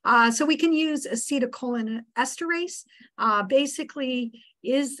 So we can use acetylcholinesterase. Basically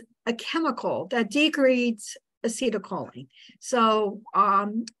is a chemical that degrades acetylcholine. So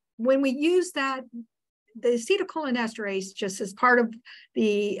when we use that, the acetylcholinesterase just is part of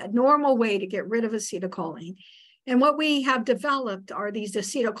the normal way to get rid of acetylcholine. And what we have developed are these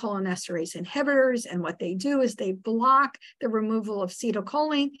acetylcholinesterase inhibitors. And what they do is they block the removal of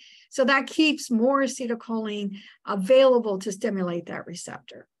acetylcholine. So that keeps more acetylcholine available to stimulate that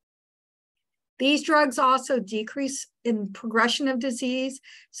receptor. These drugs also decrease in progression of disease.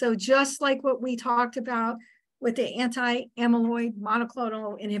 So just like what we talked about with the anti-amyloid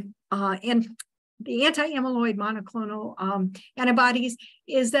monoclonal antibodies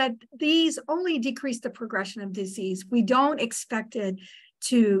is that these only decrease the progression of disease. We don't expect it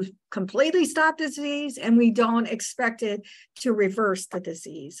to completely stop the disease, and we don't expect it to reverse the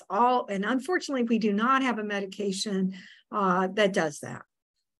disease. And unfortunately, we do not have a medication that does that.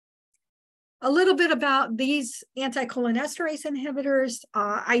 A little bit about these anticholinesterase inhibitors.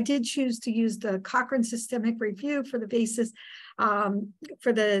 I did choose to use the Cochrane Systemic Review for the basis,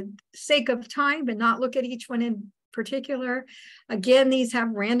 for the sake of time, but not look at each one in particular. Again, these have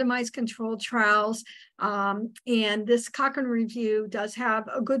randomized controlled trials, and this Cochrane Review does have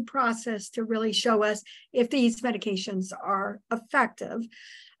a good process to really show us if these medications are effective.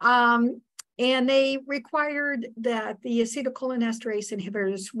 And they required that the acetylcholinesterase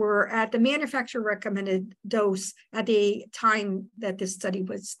inhibitors were at the manufacturer recommended dose at the time that this study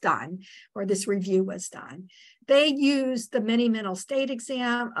was done, or this review was done. They used the mini-mental state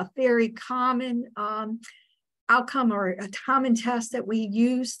exam, a very common outcome or a common test that we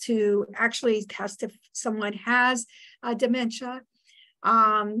use to actually test if someone has dementia.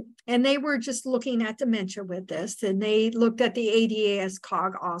 And they were just looking at dementia with this, and they looked at the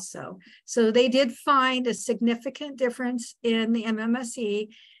ADAS-Cog also. So they did find a significant difference in the MMSE.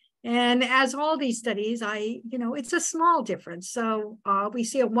 And as all these studies, it's a small difference. So we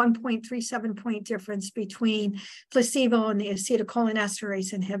see a 1.37 point difference between placebo and the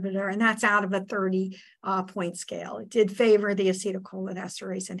acetylcholinesterase inhibitor, and that's out of a 30 point scale. It did favor the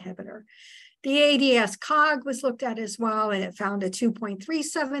acetylcholinesterase inhibitor. The ADAS-Cog was looked at as well, and it found a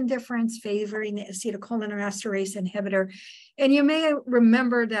 2.37 difference favoring the acetylcholinesterase inhibitor. And you may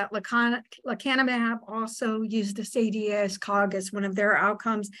remember that lecanemab also used this ADAS-Cog as one of their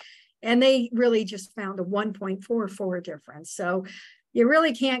outcomes, and they really just found a 1.44 difference. So you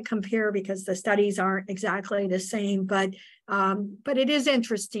really can't compare because the studies aren't exactly the same, but it is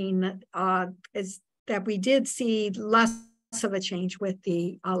interesting that we did see less of a change with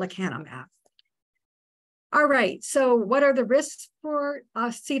the lecanemab. All right, so what are the risks for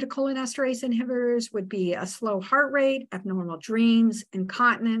acetylcholinesterase inhibitors? Would be a slow heart rate, abnormal dreams,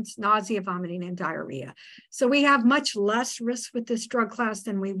 incontinence, nausea, vomiting, and diarrhea. So we have much less risk with this drug class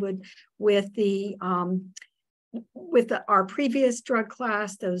than we would with our previous drug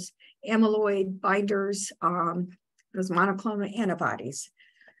class, those amyloid binders, those monoclonal antibodies.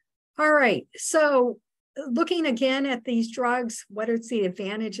 All right, so looking again at these drugs, what are the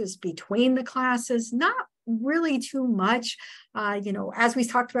advantages between the classes? Not really too much. As we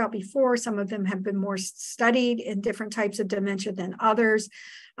talked about before, some of them have been more studied in different types of dementia than others.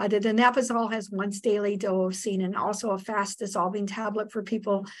 The donepezil has once daily dosing and also a fast dissolving tablet for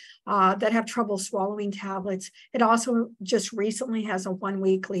people that have trouble swallowing tablets. It also just recently has a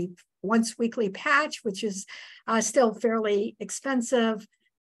once weekly patch, which is still fairly expensive.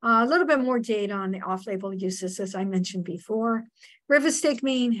 A little bit more data on the off-label uses, as I mentioned before.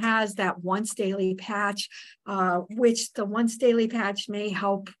 Rivastigmine has that once daily patch, which the once daily patch may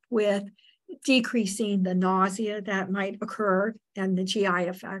help with decreasing the nausea that might occur and the GI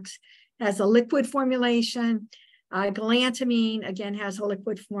effects. It has a liquid formulation. Galantamine, again, has a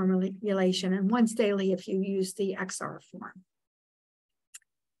liquid formulation, and once daily if you use the XR form.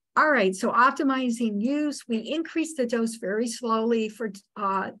 All right, so optimizing use, we increase the dose very slowly for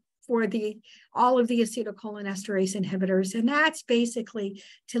all of the acetylcholinesterase inhibitors, and that's basically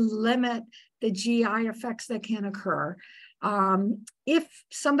to limit the GI effects that can occur. If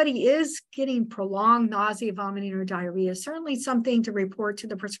somebody is getting prolonged nausea, vomiting, or diarrhea, certainly something to report to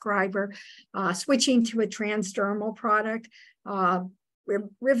the prescriber. Switching to a transdermal product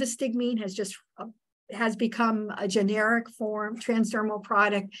rivastigmine has become a generic form, transdermal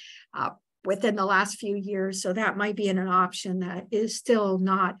product within the last few years. So that might be an option that is still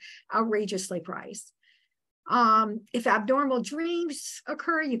not outrageously priced. If abnormal dreams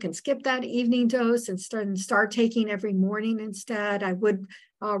occur, you can skip that evening dose and start taking every morning instead. I would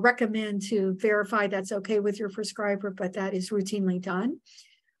recommend to verify that's okay with your prescriber, but that is routinely done.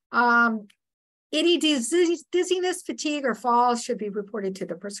 Any dizziness, fatigue, or falls should be reported to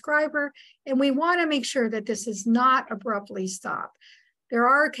the prescriber, and we want to make sure that this is not abruptly stopped. There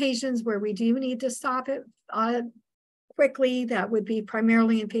are occasions where we do need to stop it quickly. That would be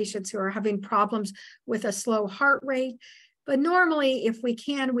primarily in patients who are having problems with a slow heart rate. But normally, if we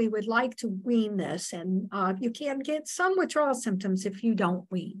can, we would like to wean this, and you can get some withdrawal symptoms if you don't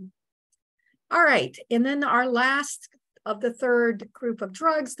wean. All right, and then our last of the third group of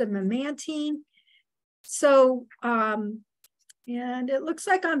drugs, the memantine. So, and it looks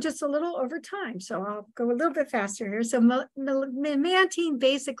like I'm just a little over time, so I'll go a little bit faster here. So memantine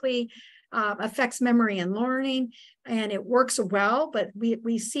basically affects memory and learning, and it works well, but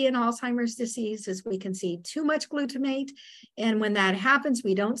we see in Alzheimer's disease is we can see too much glutamate, and when that happens,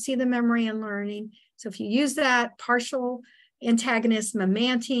 we don't see the memory and learning. So if you use that partial antagonist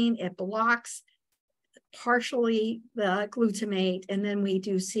memantine, it blocks partially the glutamate, and then we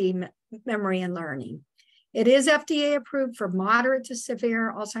do see memory and learning. It is FDA approved for moderate to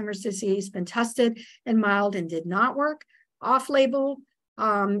severe Alzheimer's disease, been tested in mild and did not work. Off-label,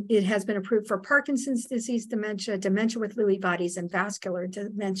 it has been approved for Parkinson's disease dementia, dementia with Lewy bodies, and vascular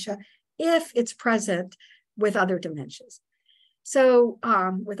dementia if it's present with other dementias. So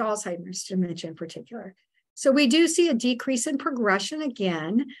with Alzheimer's dementia in particular. So we do see a decrease in progression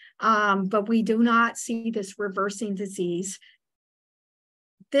again, but we do not see this reversing disease.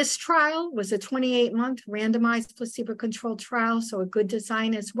 This trial was a 28-month randomized placebo-controlled trial, so a good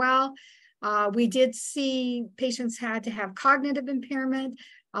design as well. We did see patients had to have cognitive impairment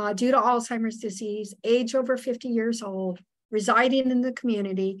due to Alzheimer's disease, age over 50 years old, residing in the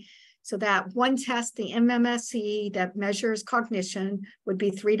community. So that one test, the MMSE, that measures cognition would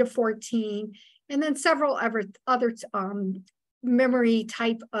be 3 to 14, and then several other memory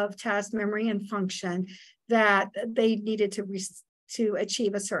type of test, memory and function, that they needed to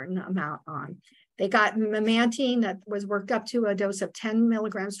achieve a certain amount on. They got memantine that was worked up to a dose of 10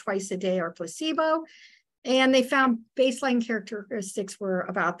 milligrams twice a day or placebo, and they found baseline characteristics were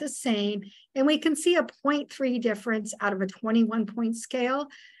about the same, and we can see a 0.3 difference out of a 21-point scale.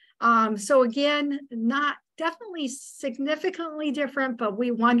 So again, not definitely significantly different, but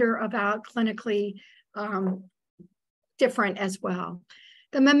we wonder about clinically different as well.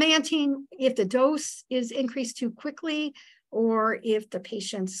 The memantine, if the dose is increased too quickly, or if the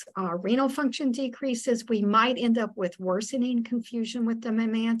patient's renal function decreases, we might end up with worsening confusion with the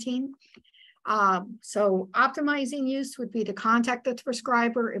memantine. So optimizing use would be to contact the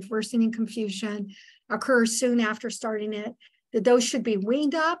prescriber if worsening confusion occurs soon after starting it. The dose should be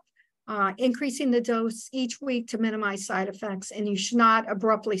weaned up, increasing the dose each week to minimize side effects, and you should not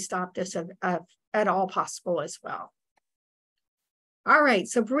abruptly stop this at all possible as well. All right,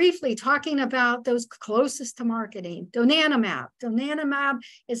 so briefly talking about those closest to marketing, donanemab. Donanemab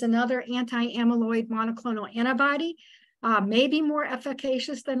is another anti-amyloid monoclonal antibody, maybe more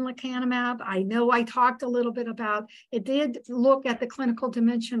efficacious than lecanemab. I know I talked a little bit about, it did look at the clinical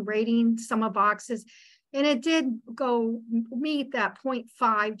dimension rating, sum of boxes, and it did meet that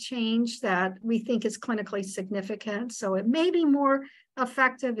 0.5 change that we think is clinically significant. So it may be more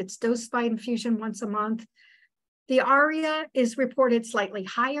effective. It's dosed by infusion once a month. The ARIA is reported slightly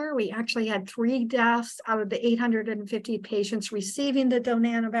higher. We actually had 3 deaths out of the 850 patients receiving the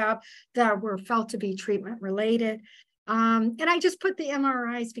donanemab that were felt to be treatment related. And I just put the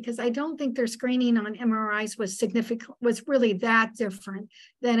MRIs because I don't think their screening on MRIs was really that different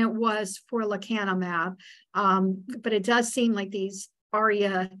than it was for lecanemab. But it does seem like these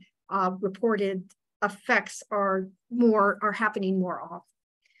ARIA reported effects are happening more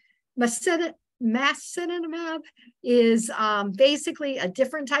often. Masitinib is basically a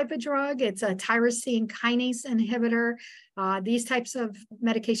different type of drug. It's a tyrosine kinase inhibitor. These types of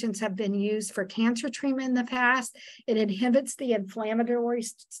medications have been used for cancer treatment in the past. It inhibits the inflammatory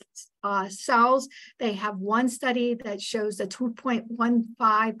cells. They have one study that shows a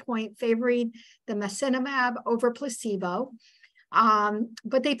 2.15 point favoring the masitinib over placebo.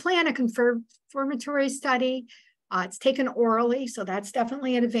 But they plan a confirmatory study. It's taken orally, so that's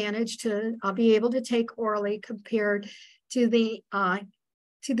definitely an advantage to be able to take orally compared to our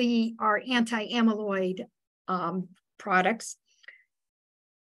anti-amyloid products.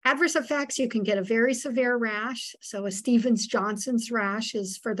 Adverse effects, you can get a very severe rash. So a Stevens-Johnson's rash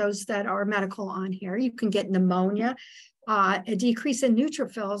is for those that are medical on here. You can get pneumonia, a decrease in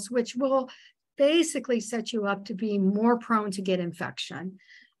neutrophils, which will basically set you up to be more prone to get infection.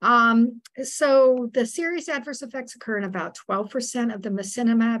 So the serious adverse effects occur in about 12% of the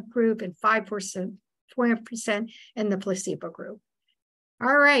masinimab group and 20% in the placebo group.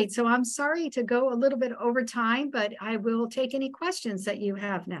 All right, so I'm sorry to go a little bit over time, but I will take any questions that you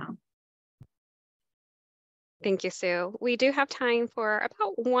have now. Thank you, Sue. We do have time for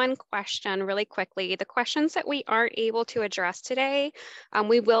about one question really quickly. The questions that we aren't able to address today,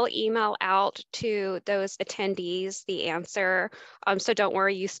 we will email out to those attendees the answer. So don't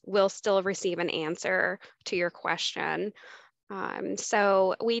worry, you will still receive an answer to your question.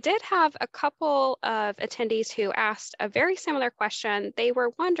 So we did have a couple of attendees who asked a very similar question. They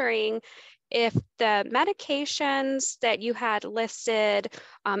were wondering if the medications that you had listed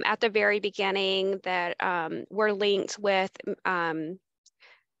at the very beginning that were linked with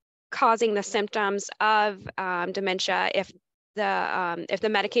causing the symptoms of dementia, if the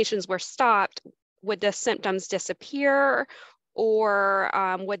medications were stopped, would the symptoms disappear, or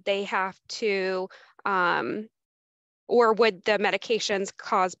would they have to or would the medications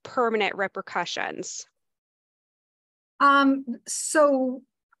cause permanent repercussions? So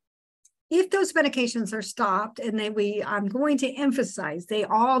if those medications are stopped, and I'm going to emphasize, they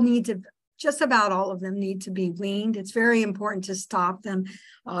all need to, just about all of them need to be weaned. It's very important to stop them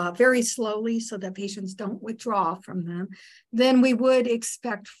very slowly so that patients don't withdraw from them. Then we would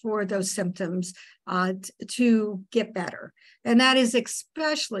expect for those symptoms to get better. And that is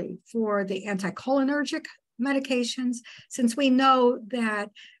especially for the anticholinergic medications, since we know that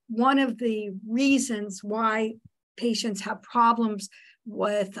one of the reasons why patients have problems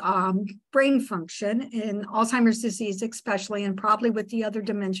with brain function in Alzheimer's disease, especially, and probably with the other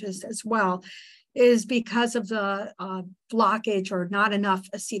dementias as well, is because of the blockage or not enough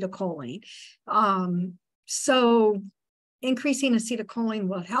acetylcholine. So increasing acetylcholine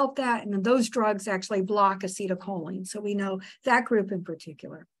will help that, and those drugs actually block acetylcholine. So we know that group in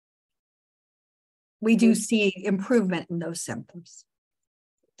particular. We do see improvement in those symptoms.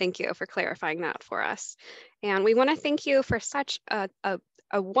 Thank you for clarifying that for us. And we want to thank you for such a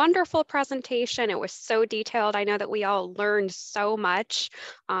wonderful presentation. It was so detailed. I know that we all learned so much.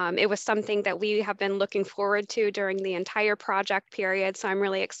 It was something that we have been looking forward to during the entire project period. So I'm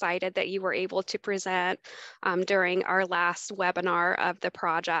really excited that you were able to present during our last webinar of the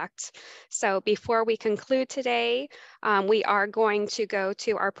project. So before we conclude today, we are going to go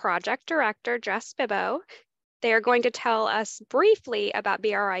to our project director, Jess Bibbo. They are going to tell us briefly about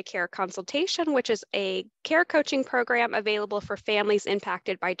BRI Care Consultation, which is a care coaching program available for families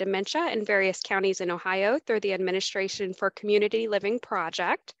impacted by dementia in various counties in Ohio through the Administration for Community Living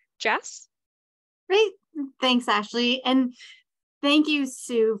Project. Jess? Great. Thanks, Ashley. And thank you,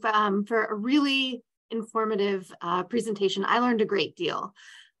 Sue, for a really informative presentation. I learned a great deal.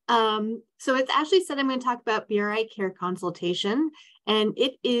 So as Ashley said, I'm going to talk about BRI Care Consultation, and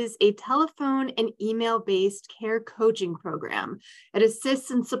it is a telephone and email-based care coaching program. It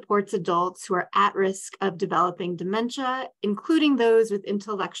assists and supports adults who are at risk of developing dementia, including those with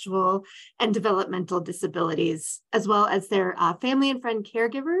intellectual and developmental disabilities, as well as their family and friend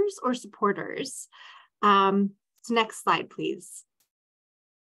caregivers or supporters. So next slide, please.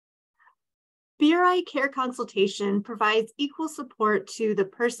 BRI Care Consultation provides equal support to the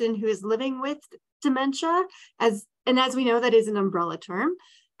person who is living with dementia, as we know, that is an umbrella term,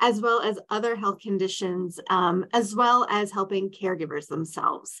 as well as other health conditions, as well as helping caregivers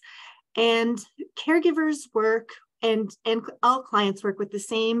themselves. And caregivers work, and all clients work with the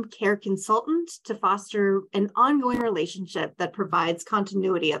same care consultant to foster an ongoing relationship that provides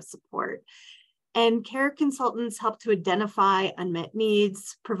continuity of support. And care consultants help to identify unmet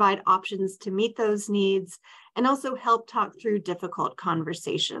needs, provide options to meet those needs, and also help talk through difficult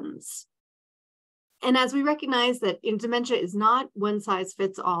conversations. And as we recognize that in dementia is not one size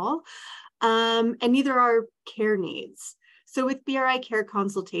fits all, and neither are care needs. So with BRI Care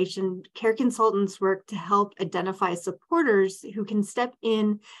Consultation, care consultants work to help identify supporters who can step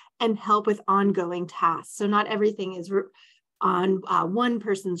in and help with ongoing tasks. So not everything is on one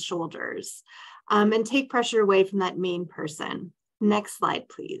person's shoulders. And take pressure away from that main person. Next slide,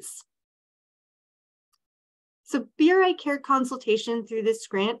 please. So BRI Care Consultation through this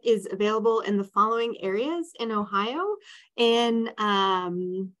grant is available in the following areas in Ohio. In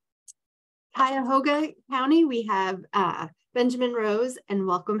Cuyahoga County, we have Benjamin Rose and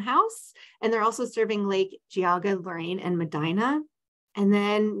Welcome House, and they're also serving Lake Geauga, Lorain, and Medina. And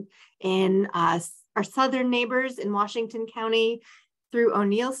then in our southern neighbors in Washington County, through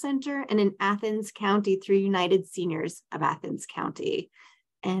O'Neill Center, and in Athens County through United Seniors of Athens County.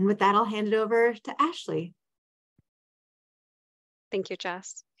 And with that, I'll hand it over to Ashley. Thank you,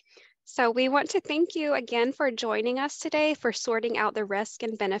 Jess. So we want to thank you again for joining us today for sorting out the risk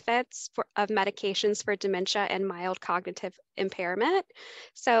and benefits of medications for dementia and mild cognitive impairment.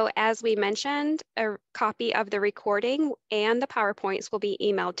 So as we mentioned, a copy of the recording and the PowerPoints will be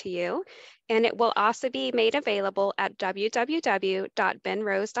emailed to you, and it will also be made available at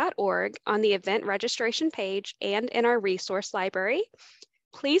www.benrose.org on the event registration page and in our resource library.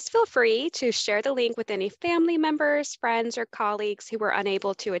 Please feel free to share the link with any family members, friends, or colleagues who were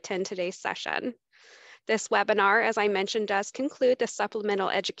unable to attend today's session. This webinar, as I mentioned, does conclude the supplemental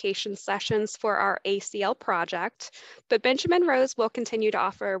education sessions for our ACL project, but Benjamin Rose will continue to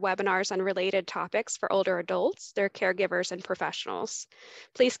offer webinars on related topics for older adults, their caregivers, and professionals.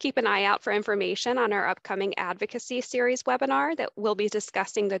 Please keep an eye out for information on our upcoming advocacy series webinar that will be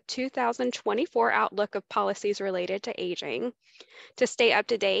discussing the 2024 outlook of policies related to aging. To stay up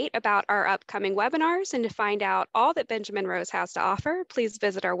to date about our upcoming webinars and to find out all that Benjamin Rose has to offer, please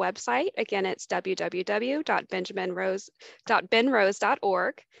visit our website. Again, it's www.benrose.org.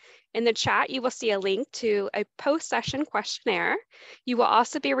 In the chat, you will see a link to a post-session questionnaire. You will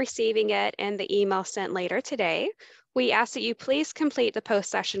also be receiving it in the email sent later today. We ask that you please complete the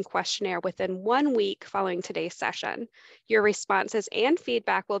post-session questionnaire within 1 week following today's session. Your responses and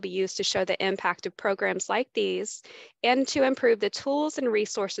feedback will be used to show the impact of programs like these and to improve the tools and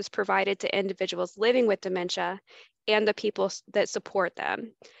resources provided to individuals living with dementia and the people that support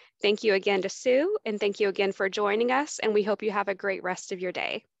them. Thank you again to Sue, and thank you again for joining us, and we hope you have a great rest of your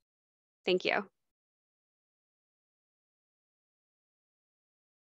day. Thank you.